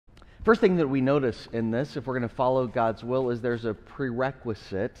First thing that we notice in this, if we're going to follow God's will, is there's a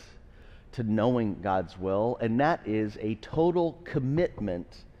prerequisite to knowing God's will, and that is a total commitment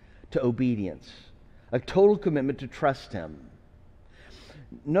to obedience, a total commitment to trust Him.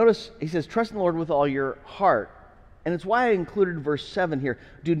 Notice he says, trust in the Lord with all your heart. And it's why I included verse 7 here.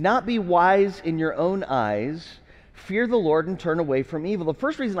 Do not be wise in your own eyes. Fear the Lord and turn away from evil. The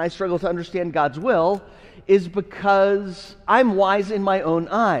first reason I struggle to understand God's will is because I'm wise in my own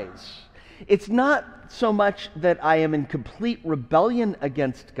eyes. It's not so much that I am in complete rebellion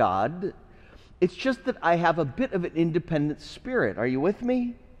against God. It's just that I have a bit of an independent spirit. Are you with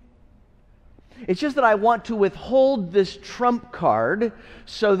me? It's just that I want to withhold this trump card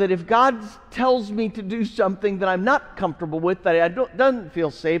so that if God tells me to do something that I'm not comfortable with, that doesn't feel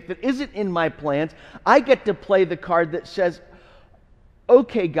safe, that isn't in my plans, I get to play the card that says,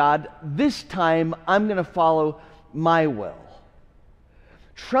 okay, God, this time I'm going to follow my will.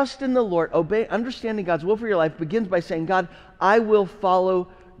 Trust in the Lord, understanding God's will for your life begins by saying, God, I will follow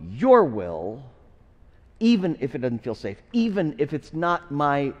your will, even if it doesn't feel safe, even if it's not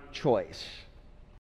my choice.